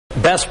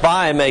Best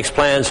Buy makes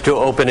plans to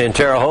open in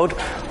Terre Haute.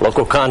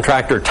 Local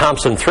contractor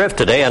Thompson Thrift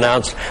today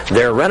announced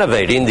they're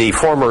renovating the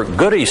former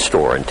Goodies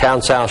store in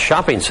Town South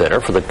Shopping Center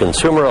for the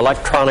consumer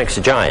electronics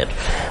giant.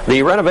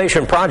 The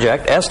renovation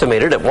project,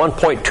 estimated at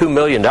 $1.2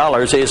 million,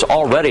 is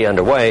already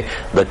underway.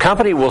 The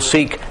company will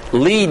seek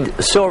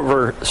LEED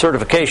Silver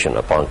certification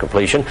upon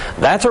completion.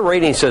 That's a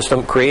rating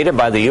system created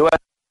by the U.S.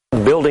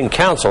 Building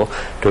Council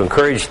to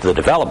encourage the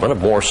development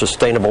of more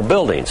sustainable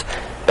buildings.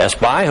 Best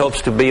Buy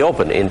hopes to be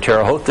open in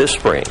Terre Haute this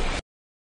spring.